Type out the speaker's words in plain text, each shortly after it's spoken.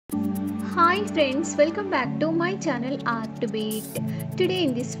Hi friends, welcome back to my channel Art Debate. Today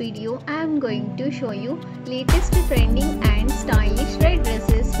in this video I am going to show you latest trending and stylish red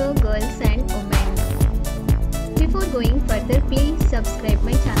dresses for girls and women. Before going further, please subscribe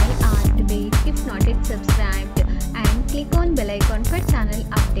my channel Art Debate if not yet subscribed and click on bell icon for channel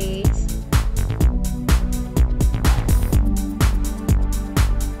updates.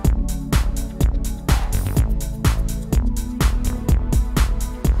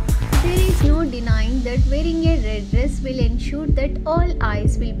 No denying that wearing a red dress will ensure that all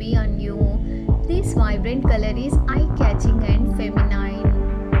eyes will be on you. This vibrant color is eye-catching and feminine.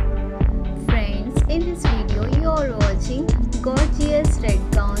 Friends, in this video you are watching gorgeous red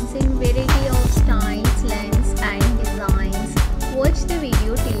gowns in variety of styles, lengths and designs. Watch the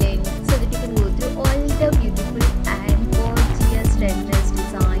video till end so that you can go through all the beautiful and gorgeous red dress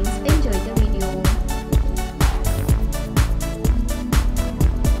designs. Enjoy the video.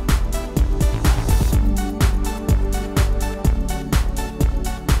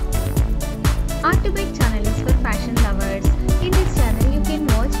 Art Debate channel is for fashion lovers. In this channel you can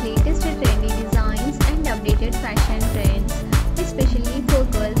watch latest trendy designs and updated fashion trends, especially for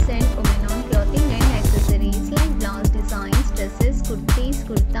girls and women on clothing and accessories like blouse designs, dresses, kurtis,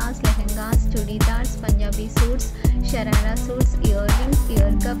 kurtas, lehengas, chudidars, Punjabi suits, sharara suits, earrings,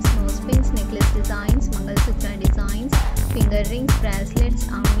 ear cups, nose pins, necklace designs, mangalsutra designs, finger rings, bracelets,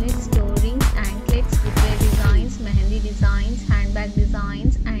 armlets, toe rings, anklets, footwear designs, mehendi designs, handbag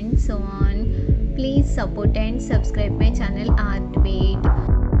designs and so on. Please support and subscribe my channel Art